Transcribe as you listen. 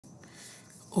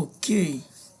Okay,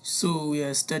 so we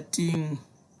are starting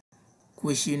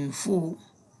question 4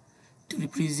 to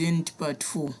represent part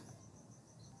 4,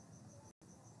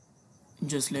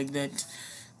 just like that.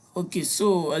 Okay,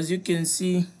 so as you can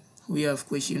see, we have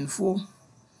question 4,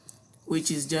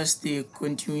 which is just the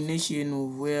continuation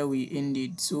of where we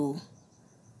ended. So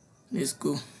let's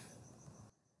go.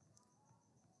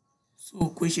 So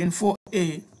question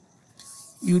 4a,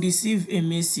 you receive a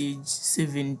message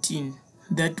 17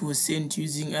 that was sent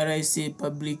using RSA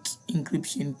public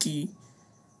encryption key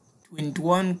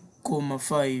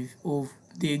 21,5 of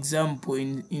the example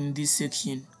in this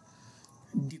section.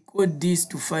 Decode this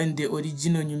to find the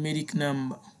original numeric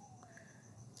number,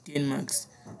 10 marks.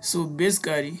 So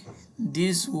basically,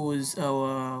 this was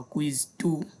our quiz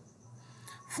 2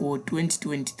 for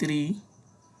 2023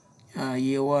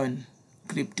 year 1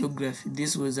 cryptography.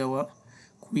 This was our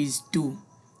quiz 2.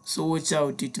 So watch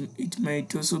out, it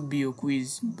might also be a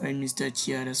quiz by Mr.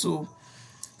 Chishala. So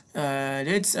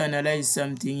let's analyze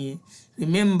something here.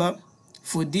 Remember,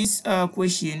 for this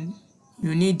question,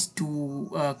 you need to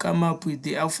come up with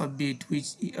the alphabet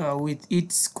which with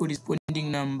its corresponding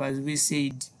numbers we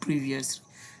said previously.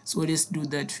 So let's do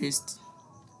that first.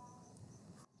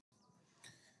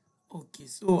 Okay,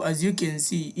 so as you can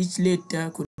see, each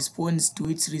letter corresponds to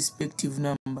its respective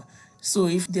number. So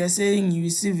if they are saying you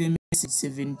receive a message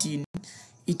 17,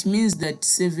 it means that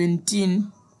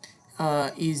 17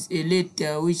 is a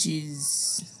letter which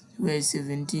is, where is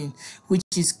 17, which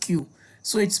is Q.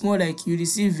 So it's more like you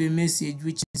receive a message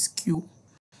which is Q,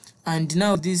 and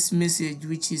now this message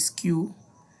which is Q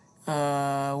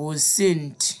was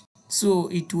sent. So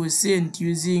it was sent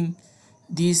using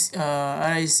this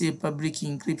RSA public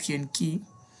encryption key.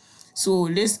 So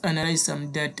let's analyze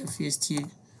some data first here.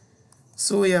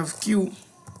 So we have Q,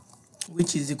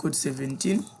 which is equal to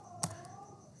 17.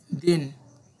 Then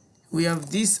we have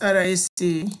this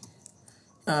RSA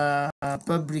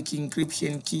public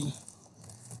encryption key,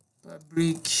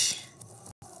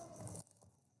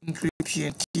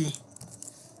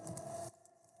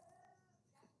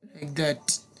 like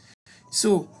that.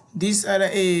 So this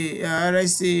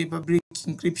RSA public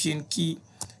encryption key,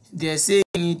 they are saying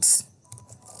it's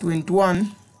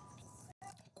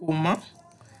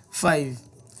 21,5.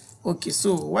 Okay,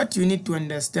 so what you need to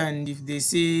understand, if they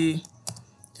say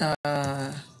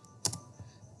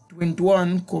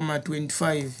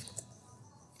 21,25,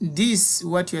 this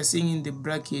what you are seeing in the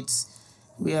brackets,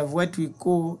 we have what we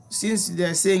call, since they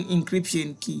are saying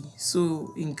encryption key,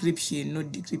 so encryption, not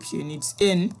decryption, it's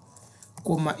N,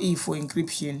 E for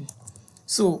encryption.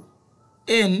 So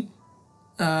N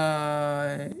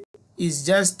is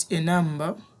just a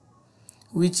number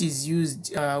which is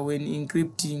used when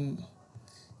encrypting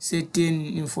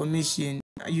certain information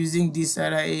using this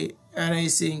RSA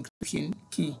encryption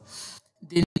key.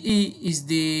 Then E is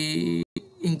the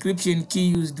encryption key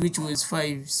used, which was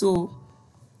 5. So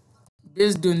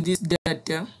based on this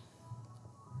data,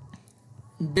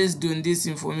 based on this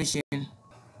information,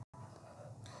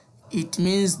 it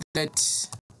means that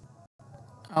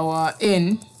our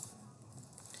N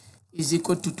is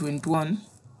equal to 21,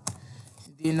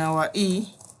 then our E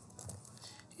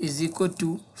is equal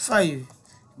to 5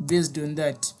 based on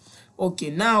that.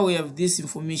 Okay, now we have this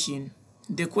information.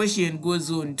 The question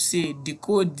goes on to say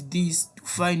decode this to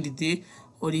find the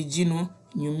original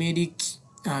numeric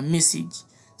message.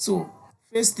 So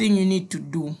first thing you need to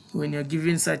do when you're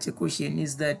given such a question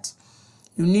is that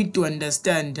you need to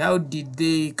understand how did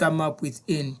they come up with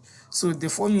N. So the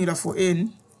formula for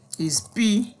N is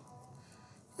P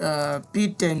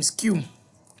times Q,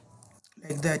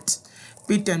 like that,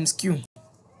 P times Q.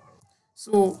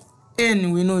 So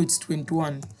N, we know it's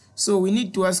 21. So we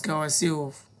need to ask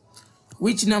ourselves,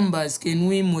 which numbers can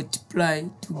we multiply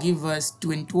to give us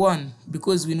 21?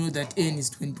 Because we know that N is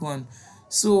 21.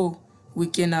 So we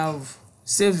can have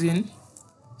 7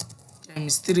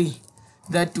 times 3,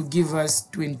 that to give us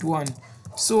 21.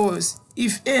 So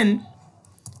if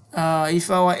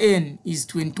our N is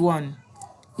 21,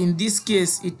 in this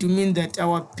case it will mean that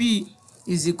our P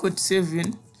is equal to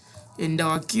 7 and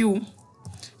our Q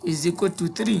is equal to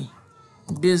 3.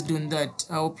 Based on that,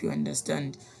 I hope you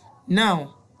understand.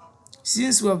 Now,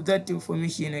 since we have that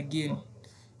information again,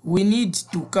 we need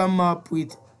to come up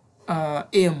with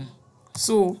M.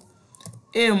 So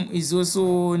M is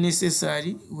also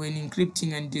necessary when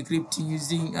encrypting and decrypting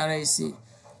using RSA.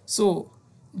 So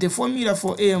the formula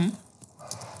for M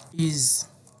is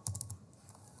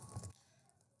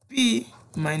P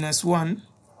minus 1,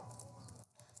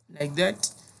 like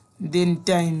that, then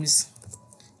times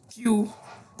Q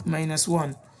minus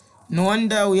 1. No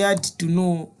wonder we had to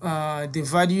know the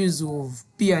values of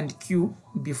P and Q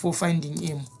before finding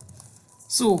M.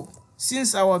 So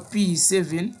since our P is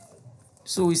 7,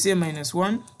 so we say minus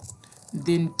 1,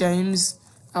 then times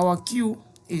our Q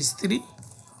is 3,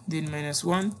 then minus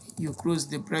 1, you close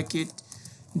the bracket,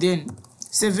 then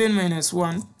 7 minus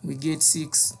 1, we get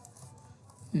 6,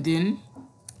 then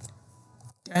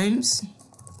times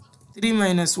 3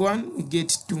 minus 1, we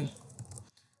get 2.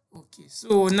 Okay,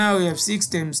 so now we have 6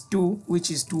 times 2,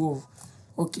 which is 12.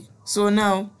 Okay, so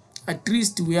now at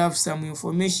least we have some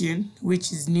information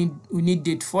which is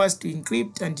needed for us to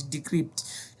encrypt and decrypt.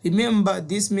 Remember,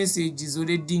 this message is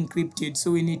already encrypted, so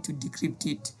we need to decrypt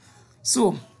it.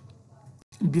 So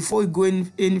before we go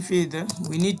any further,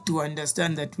 we need to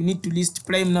understand that we need to list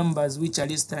prime numbers which are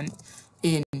less than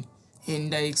n,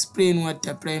 and I explain what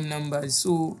are prime numbers.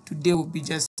 So today we'll be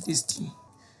just listing.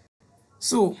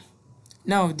 So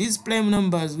now these prime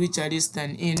numbers which are less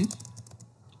than n,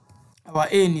 our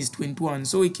n is 21,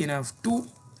 so we can have 2,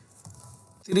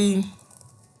 3,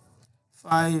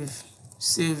 5,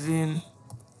 7,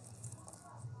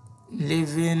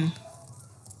 11,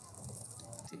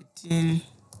 13,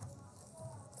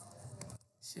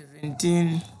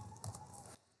 17,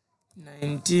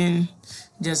 19,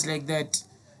 just like that.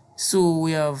 So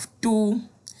we have 2,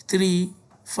 3,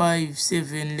 5,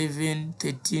 7, 11,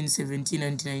 13, 17,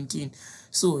 and 19.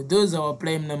 So those are our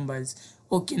prime numbers.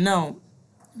 Okay, now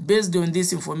based on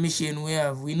this information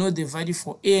we know the value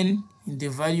for n, the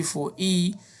value for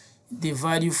e, the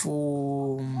value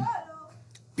for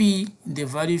p, the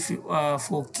value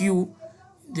for q,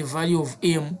 the value of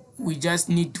m. We just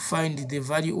need to find the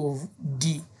value of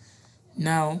d.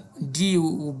 Now d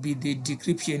will be the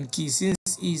decryption key, since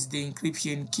e is the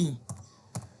encryption key.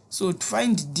 So to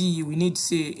find d, we need to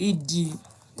say ed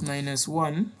minus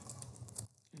 1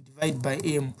 divided by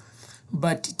m,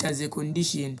 but it has a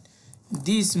condition.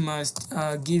 This must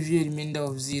give you a remainder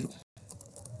of 0.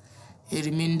 A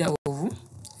remainder of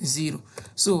 0.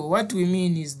 So what we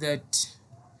mean is that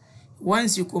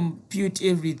once you compute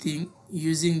everything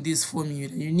using this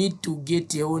formula, you need to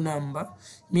get a whole number,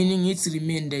 meaning its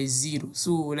remainder is 0.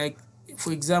 So like,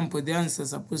 for example, the answer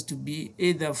is supposed to be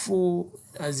either 4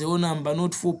 as a whole number,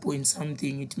 not 4 point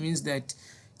something. It means that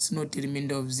it's not a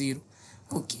remainder of 0.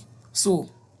 Okay, so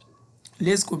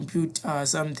let's compute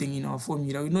something in our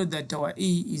formula. We know that our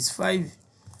e is 5,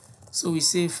 so we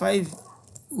say 5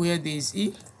 where there is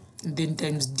e, then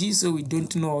times d, so we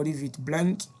don't know, I'll leave it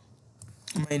blank,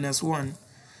 minus 1,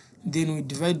 then we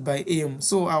divide by m.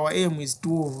 So our m is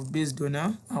 12 based on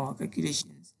our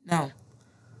calculations. Now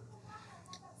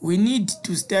we need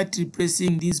to start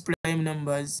replacing these prime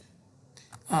numbers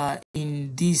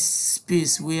in this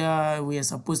space where we are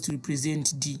supposed to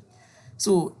represent d.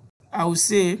 So I will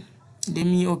say, let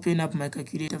me open up my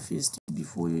calculator first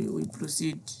before we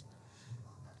proceed.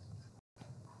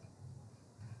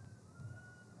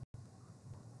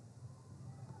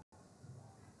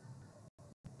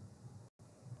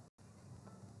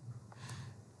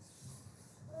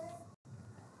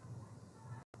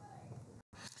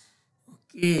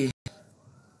 Okay,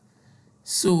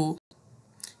 so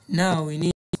now we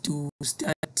need to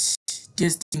start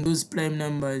testing those prime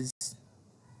numbers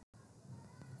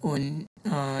on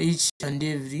each and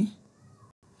every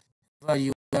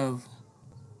value we have.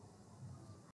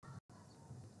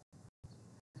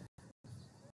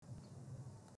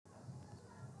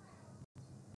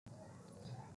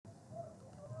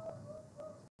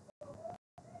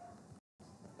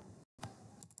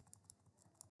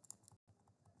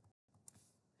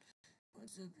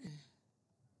 What's happening?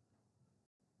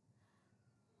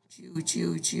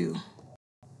 Chill.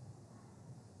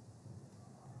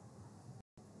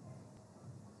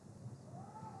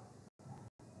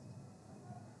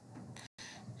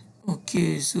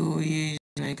 Okay, so here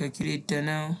is my calculator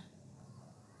now.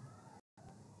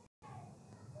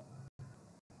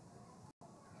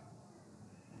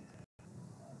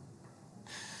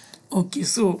 Okay,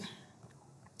 so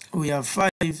we have 5,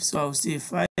 so I'll say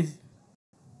 5.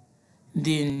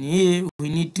 Then here we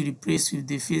need to replace with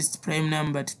the first prime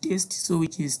number to test, so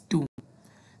which is 2.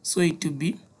 So it will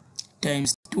be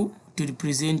times 2 to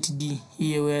represent d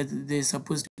here where there's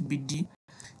supposed to be d.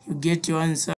 You get your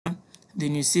answer,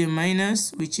 then you say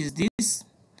minus, which is this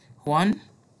 1,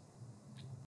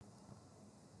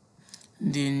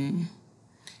 then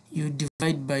you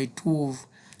divide by 12,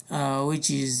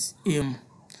 which is m.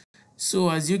 So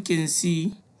as you can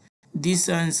see, this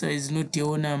answer is not a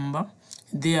whole number,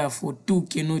 therefore 2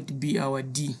 cannot be our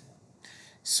d.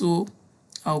 So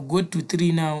I'll go to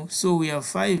 3 now. So we have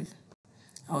 5,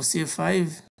 I'll say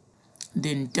 5,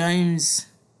 then times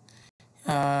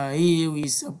here we're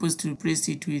supposed to replace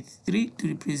it with 3 to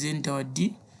represent our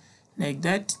d, like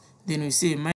that. Then we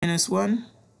say minus 1,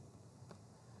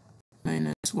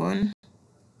 minus 1,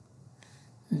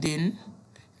 then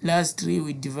lastly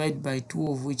we divide by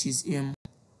 12, which is m.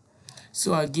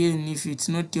 So again, if it's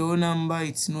not a whole number,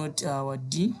 it's not our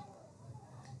d.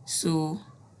 So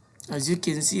as you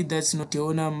can see, that's not a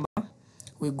whole number.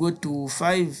 We go to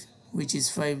 5, which is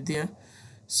 5 there.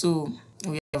 So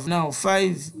we have now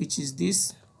 5, which is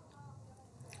this,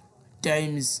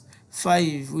 times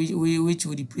 5, which will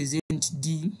represent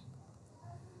d.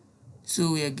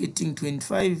 So we are getting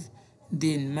 25,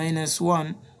 then minus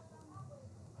 1,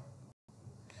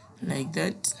 like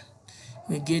that.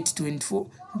 We get 24,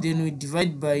 then we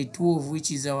divide by 12,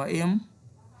 which is our m.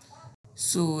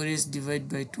 So let's divide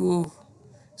by 12.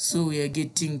 So we are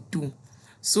getting 2.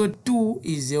 So 2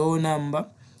 is a whole number.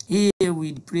 Here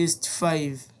we placed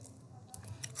 5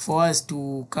 for us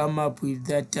to come up with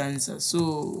that answer.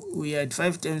 So we had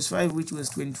 5 times 5, which was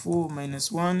 24,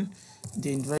 minus 1,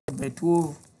 then divide by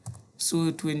 12.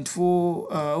 So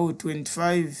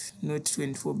 25, not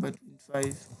 24, but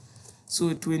 25.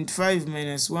 So 25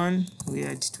 minus 1, we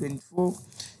had 24.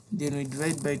 Then we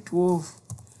divide by 12,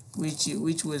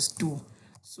 which was 2.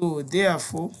 So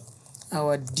therefore,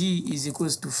 our d is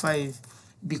equals to 5,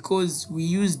 because we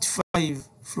used 5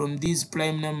 from these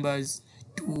prime numbers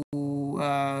to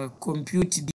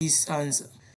compute this answer.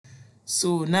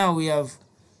 So now we have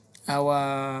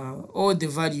all the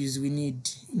values we need,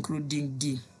 including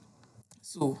d.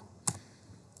 So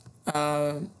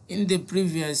in the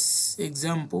previous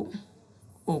example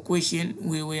or question,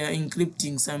 we were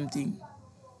encrypting something.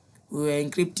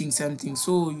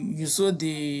 So you saw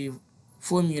the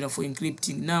formula for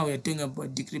encrypting. Now we are talking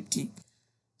about decrypting.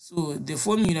 So the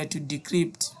formula to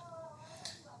decrypt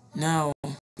now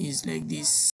is like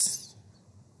this.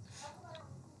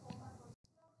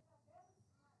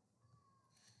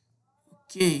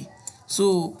 Okay,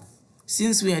 so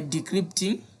since we are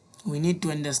decrypting, we need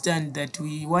to understand that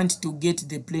we want to get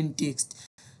the plain text.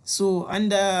 So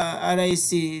under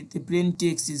RSA, the plain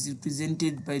text is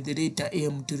represented by the letter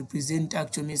M to represent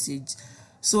actual message.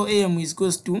 So M is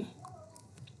equals to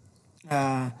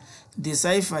the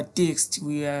cipher text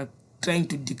we are trying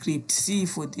to decrypt, C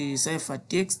for the cipher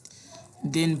text,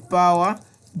 then power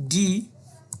D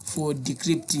for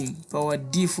decrypting,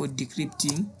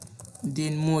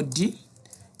 then mod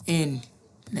N,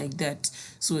 like that.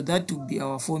 So that will be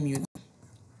our formula.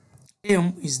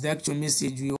 M is the actual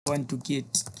message we want to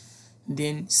get.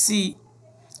 Then C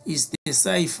is the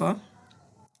cipher,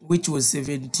 which was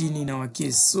 17 in our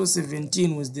case. So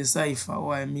 17 was the cipher,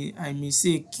 or I may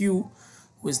say Q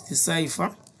was the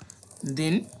cipher.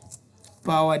 Then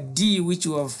power D, which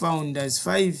we have found as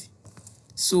 5.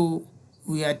 So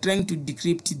we are trying to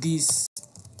decrypt this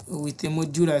with a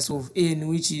modulus of N,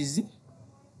 which is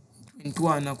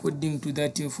 21 according to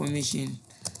that information.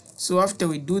 So after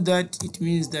we do that, it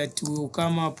means that we will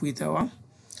come up with our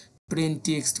plain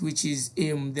text, which is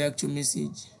M, the actual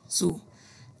message. So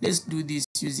let's do this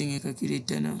using a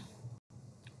calculator now.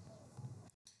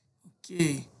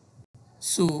 Okay,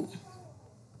 so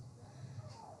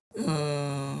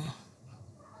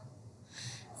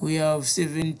we have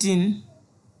 17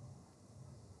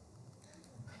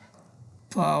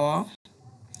 power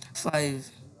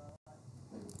 5.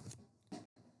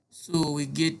 So we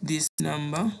get this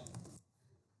number,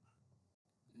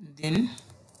 then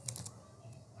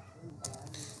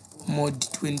mod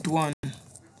 21.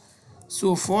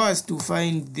 So for us to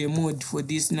find the mod for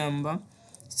this number,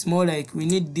 it's more like we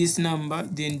need this number,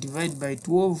 then divide by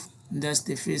 12. That's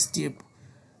the first step.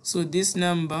 So this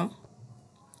number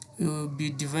will be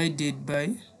divided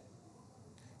by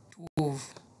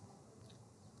 12.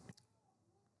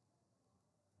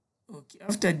 Okay,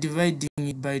 after dividing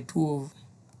it by 12,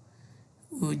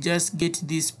 we'll just get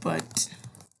this part,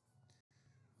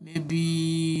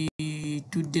 maybe 2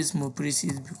 decimal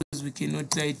places, because we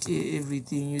cannot write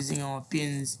everything using our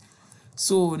pens.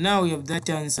 So now we have that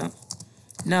answer.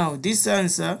 Now this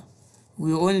answer,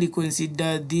 we only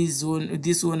consider this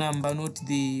one number, not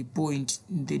the point,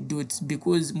 the dots,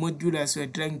 because modulus we are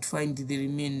trying to find the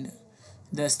remainder.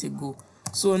 That's the goal.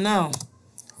 So now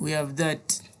we have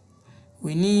that.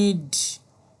 We need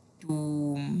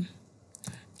to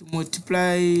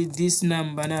multiply this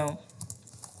number now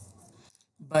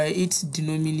by its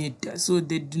denominator. So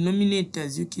the denominator,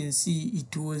 as you can see,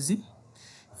 it was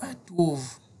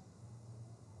 12.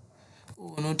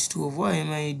 Oh, not 12. Why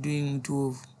am I doing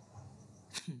 12?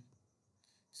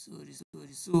 sorry.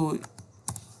 So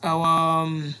our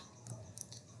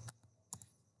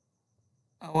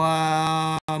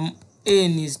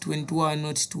n is 21,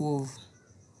 not 12.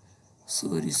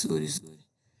 Sorry.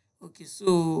 Okay,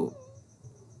 so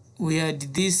we had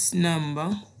this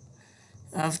number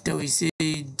after we said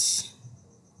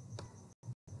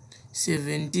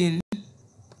 17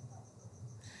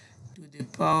 to the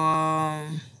power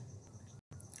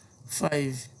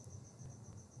 5.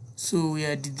 So we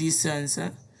had this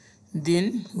answer.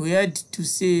 Then we had to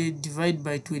say divide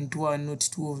by 21, not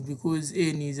 12, because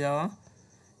n is our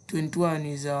 21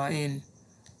 is our n.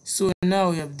 So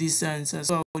now we have this answer.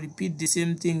 So I'll repeat the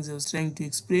same things I was trying to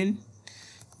explain.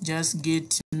 Just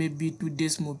get maybe 2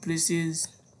 decimal places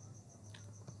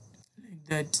like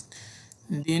that.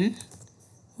 And then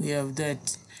we have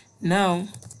that. Now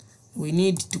we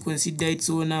need to consider its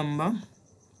own number.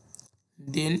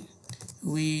 Then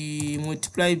we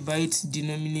multiply by its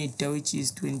denominator, which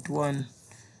is 21.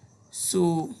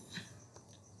 So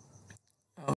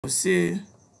I'll say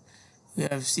we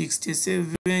have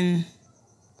 67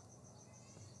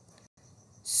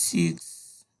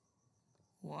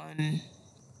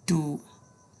 612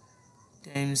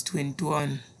 times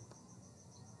 21,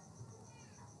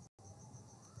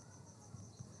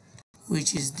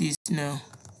 which is this now.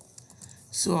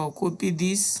 So I'll copy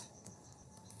this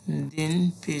and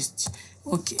then paste.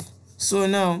 Okay, so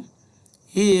now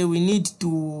here we need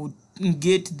to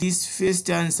get this first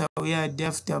answer we had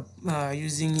after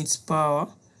using its power,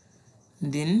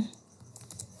 then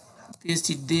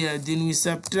paste it there. Then we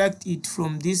subtract it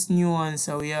from this new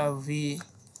answer we have here.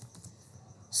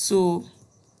 So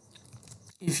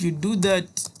if you do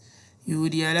that, you will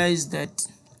realize that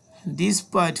this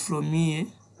part from here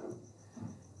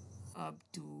up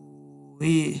to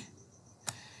here,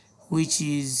 which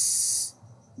is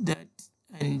that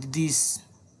and this,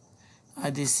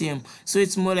 are the same. So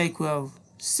it's more like we have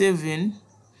 7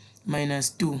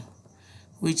 minus 2,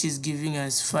 which is giving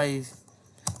us 5.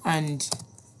 And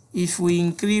if we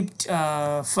encrypt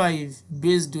 5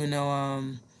 based on our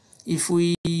if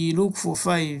we look for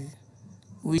 5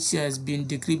 which has been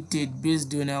decrypted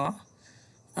based on our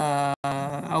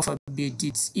alphabet,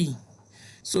 it's E.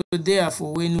 So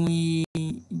therefore when we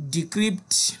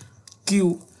decrypt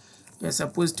Q, we are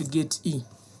supposed to get E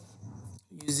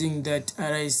using that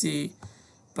RSA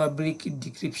public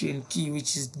decryption key,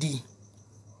 which is D.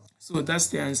 So that's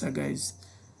the answer, guys.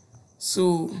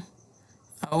 So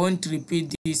I won't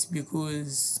repeat this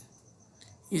because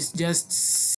it's just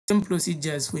same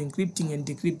procedures for encrypting and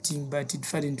decrypting, but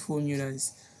different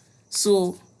formulas.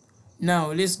 So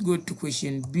now let's go to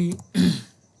question B.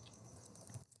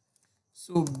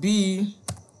 So B,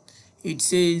 it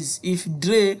says if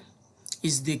DREA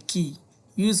is the key,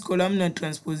 use columnar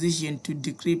transposition to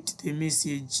decrypt the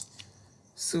message.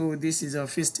 So this is our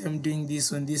first time doing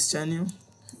this on this channel.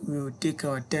 We will take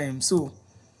our time. So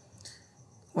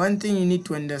one thing you need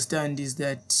to understand is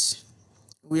that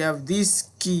we have this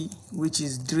key which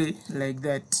is DREA like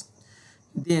that.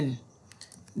 Then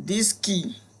this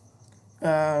key,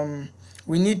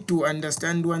 we need to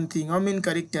understand one thing. How many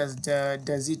characters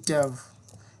does it have?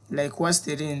 Like what's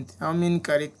the length? How many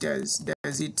characters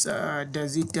does it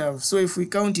have? So if we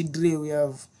count it DREA, we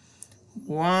have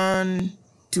 1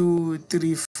 2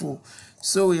 3 4.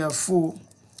 So we have 4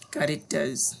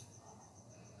 characters.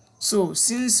 So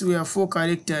since we have 4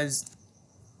 characters,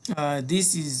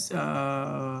 this is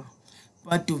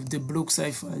part of the block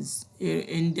ciphers,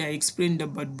 and I explained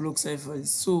about block ciphers.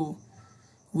 So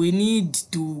we need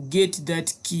to get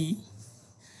that key,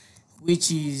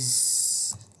 which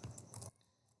is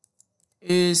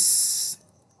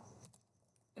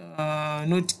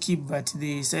not key but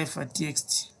the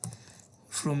ciphertext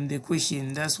from the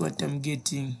question. That's what I'm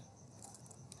getting.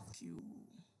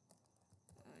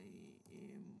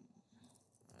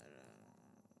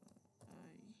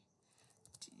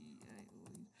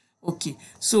 Okay,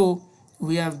 so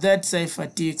we have that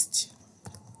ciphertext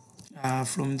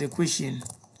from the question.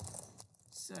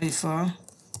 Cipher.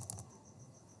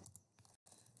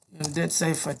 We have that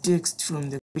ciphertext from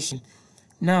the question.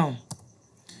 Now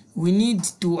we need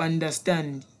to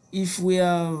understand if we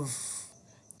have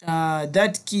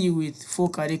that key with 4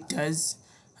 characters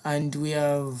and we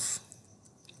have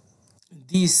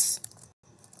this,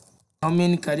 how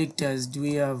many characters do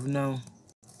we have now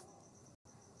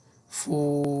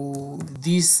for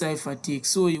this ciphertext?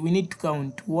 So we need to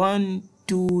count 1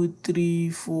 2 3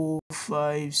 4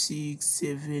 5 6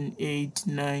 7 8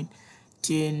 9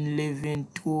 10 11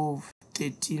 12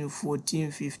 13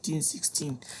 14 15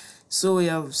 16. So we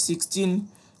have 16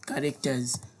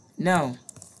 characters. Now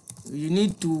you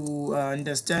need to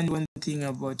understand one thing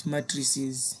about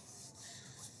matrices.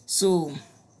 So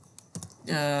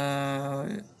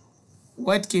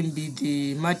what can be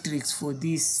the matrix for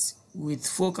this with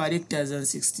 4 characters and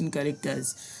 16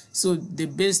 characters? So the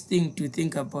best thing to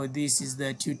think about this is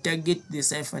that you target the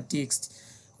ciphertext.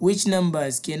 Which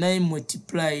numbers can I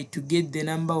multiply to get the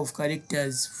number of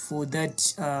characters for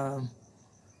that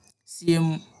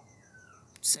same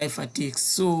ciphertext.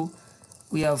 So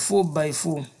we have 4 by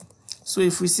 4. So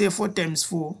if we say 4 times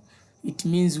 4, it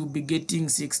means we'll be getting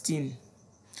 16.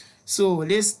 So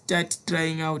let's start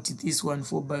trying out this one,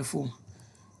 4 by 4.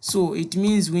 So it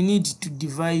means we need to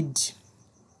divide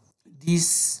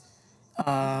this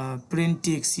plain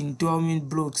text into how many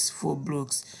blocks? 4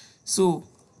 blocks. So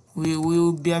we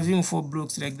will be having 4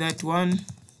 blocks like that, 1,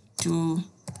 2,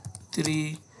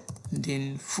 3,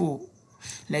 then 4,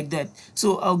 like that.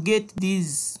 So I'll get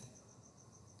these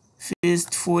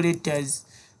first 4 letters,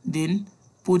 then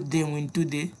put them into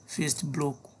the first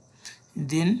block.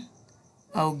 Then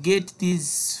I'll get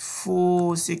these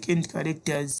 4 second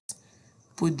characters,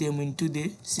 put them into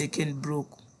the second block.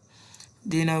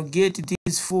 Then I'll get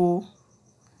these 4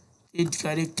 third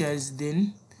characters,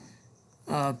 then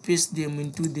paste them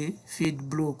into the third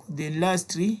block. Then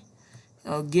lastly,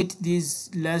 I'll get these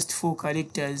last 4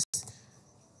 characters,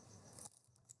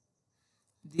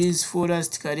 these 4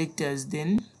 last characters,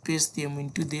 then paste them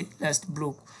into the last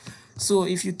block. So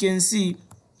if you can see,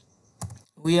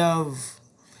 we have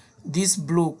this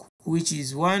block which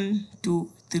is 1, 2,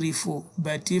 3, 4,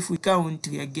 but if we count,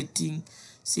 we are getting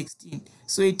 16.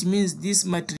 So it means this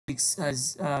matrix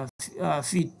has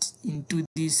fit into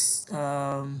this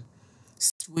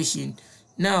situation.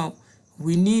 Now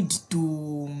we need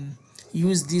to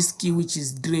use this key which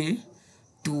is DREA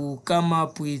to come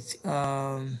up with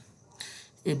a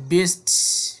best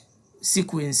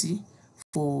sequence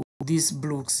for these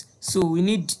blocks. So we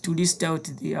need to list out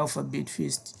the alphabet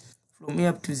first from A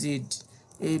up to Z: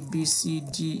 A, B, C,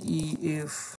 D, E,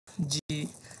 F, G,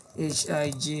 H,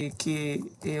 I, J, K,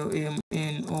 L, M,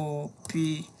 N, O,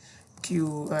 P,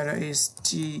 Q, R, S,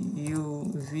 T,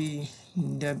 U, V,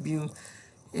 W,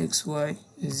 X, Y,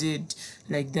 Z,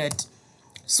 like that.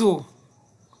 So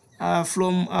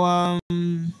from our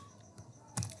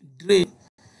DREA,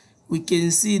 we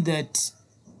can see that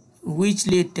which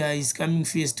letter is coming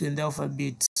first in the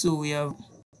alphabet. So we have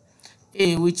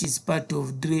A, which is part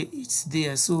of DREA, it's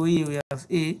there. So here we have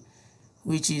A,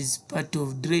 which is part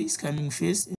of DREA, is coming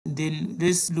first. And then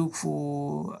let's look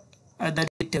for other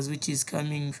letters which is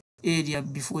coming earlier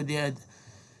before the other.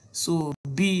 So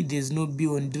B, there's no B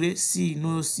on DREA. C,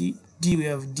 no C. D, we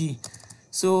have D.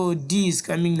 So D is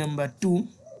coming number 2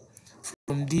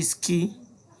 from this key.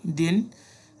 Then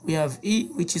we have E,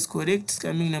 which is correct,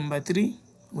 coming number 3.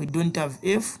 We don't have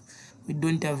F, we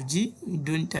don't have G, we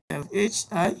don't have H,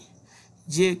 I,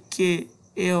 J, K,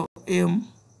 L, M,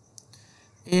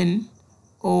 N,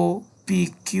 O,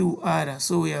 P, Q, R.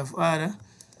 So we have R,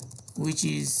 which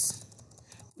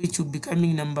will be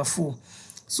coming number 4.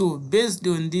 So based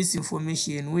on this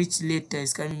information, which letter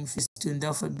is coming first in the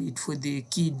alphabet for the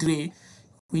key DREA,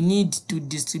 we need to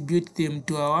distribute them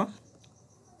to our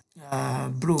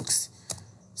blocks.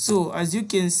 So as you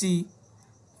can see,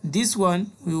 this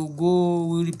one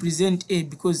will represent A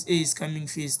because A is coming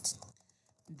first.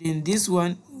 Then this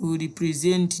one will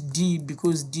represent D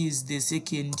because D is the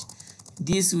second.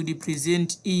 This will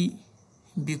represent E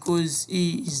because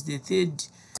E is the third.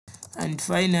 And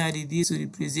finally, this will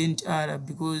represent R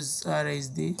because R is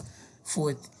the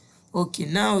fourth. Okay,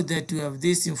 now that we have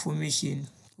this information,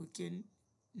 we can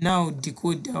now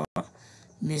decode our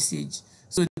message.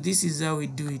 So this is how we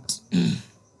do it.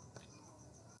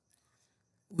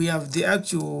 We have the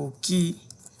actual key,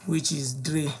 which is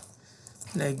DREA,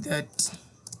 like that.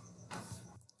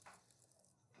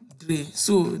 DREA.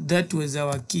 So that was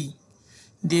our key.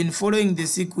 Then following the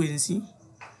sequence,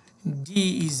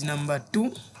 D is number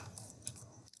 2,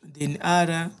 then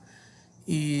R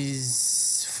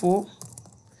is 4,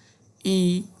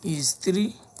 E is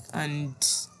 3, and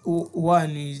 1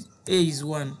 is A is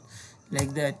 1,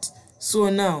 like that. So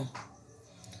now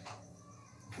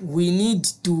we need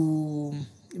to,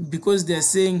 because they're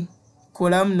saying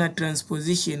columnar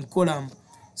transposition, column,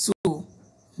 so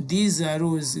these are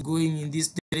rows going in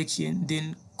this direction,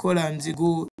 then columns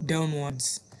go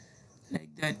downwards, like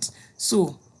that.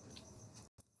 So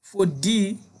for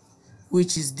D,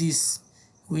 which is this,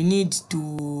 we need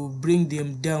to bring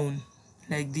them down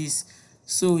like this.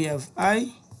 So we have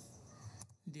I,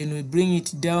 then we bring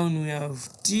it down, we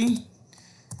have T,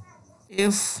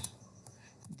 F,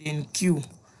 then Q.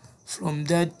 From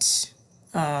that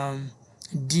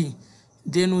D,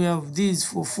 then we have this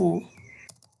for 4.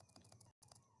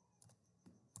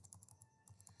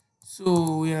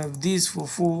 So we have this for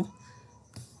 4,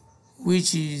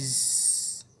 which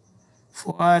is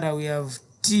for R, we have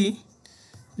T,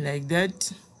 like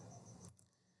that.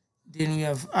 Then we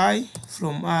have I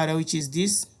from R, which is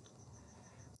this.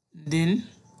 Then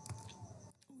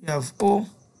we have O,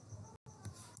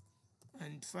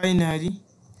 and finally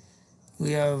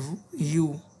we have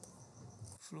U.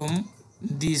 from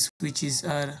this, which is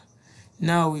R.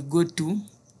 Now we go to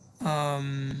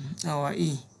our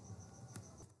E.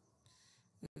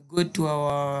 We go to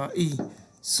our E.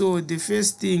 So the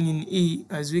first thing in E,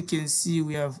 as we can see,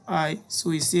 we have I.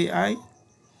 So we say I.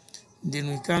 Then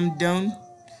we come down.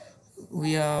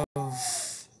 We have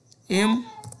M.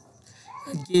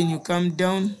 Again, you come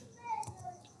down.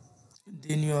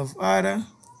 Then you have R.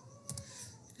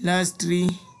 Last three,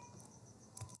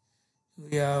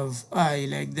 we have I,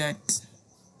 like that.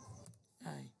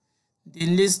 I.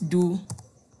 Then let's do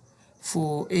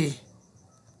for A.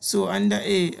 So under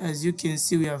A, as you can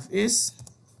see, we have S.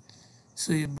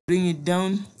 So you bring it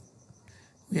down,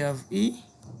 we have E.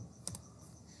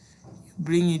 You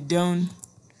bring it down,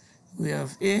 we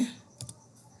have A.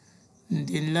 And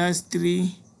then last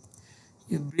three,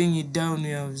 you bring it down, we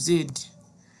have Z.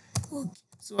 Okay.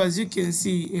 So as you can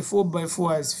see, a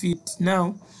 4x4 has fit.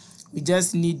 Now we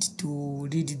just need to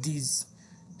read these.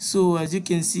 So as you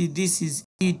can see, this is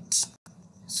it.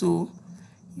 So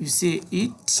you say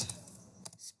it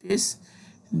space,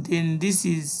 then this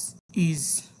is.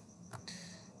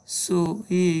 So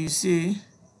here you say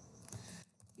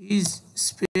is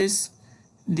space,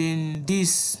 then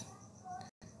this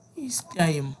is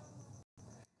time.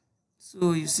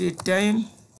 So you say time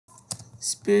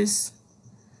space,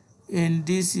 and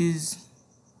this is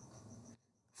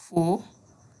 4.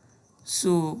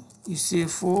 So you say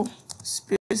 4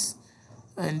 space,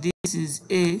 and this is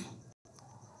A.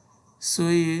 So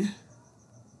here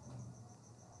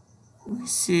we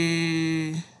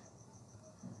say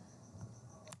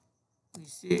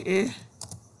A,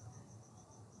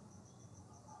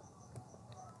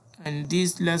 and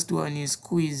this last one is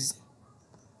quiz.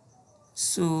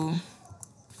 So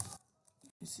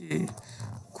you say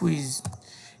quiz.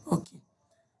 Okay.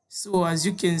 So as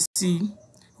you can see,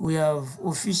 we have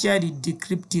officially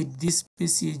decrypted this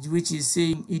message, which is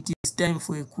saying it is time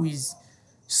for a quiz.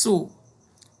 So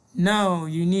now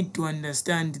you need to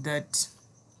understand that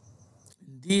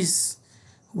this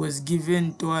was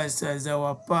given to us as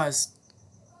our pass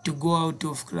to go out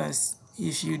of class.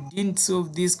 If you didn't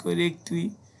solve this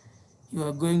correctly, you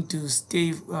are going to stay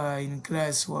in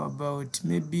class for about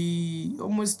maybe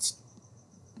almost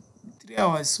 3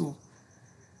 hours.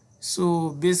 So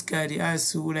basically,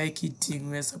 us who like eating,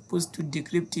 we're supposed to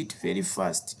decrypt it very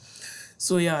fast.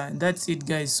 So yeah, that's it,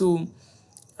 guys. So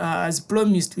as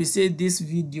promised, we said this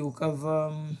video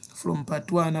cover from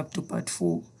part 1 up to part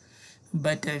 4,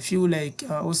 but I feel like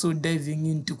also diving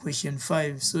into question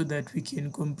 5 so that we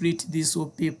can complete this whole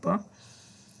paper.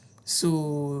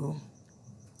 So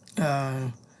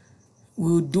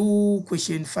we'll do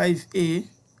question 5A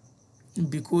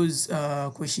because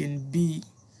question B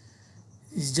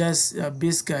is just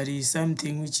basically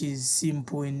something which is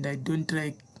simple, and I don't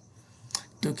like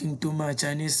talking too much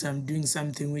unless I'm doing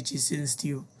something which is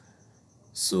sensitive.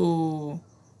 So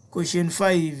question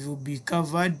 5 will be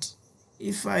covered.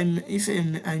 I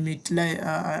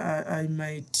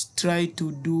might try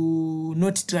to do,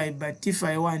 not try, but if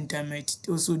I want, I might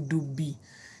also do B.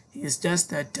 It's just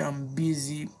that I'm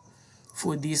busy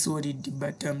for this already,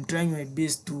 but I'm trying my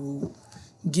best to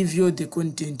give you the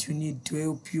content you need to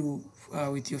help you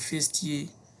with your first year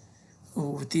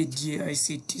or third year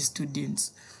ICT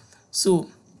students. So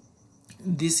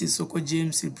this is Soko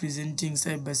James representing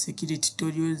cybersecurity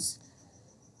tutorials.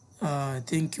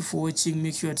 Thank you for watching.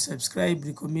 Make sure to subscribe,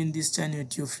 recommend this channel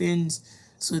to your friends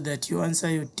so that you answer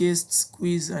your tests,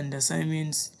 quiz and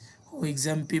assignments or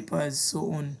exam papers,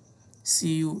 so on.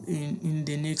 See you in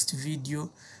the next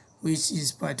video, which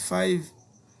is part 5,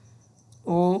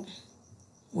 or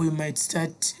we might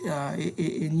start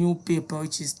a new paper,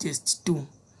 which is test 2.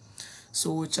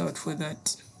 So watch out for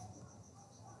that.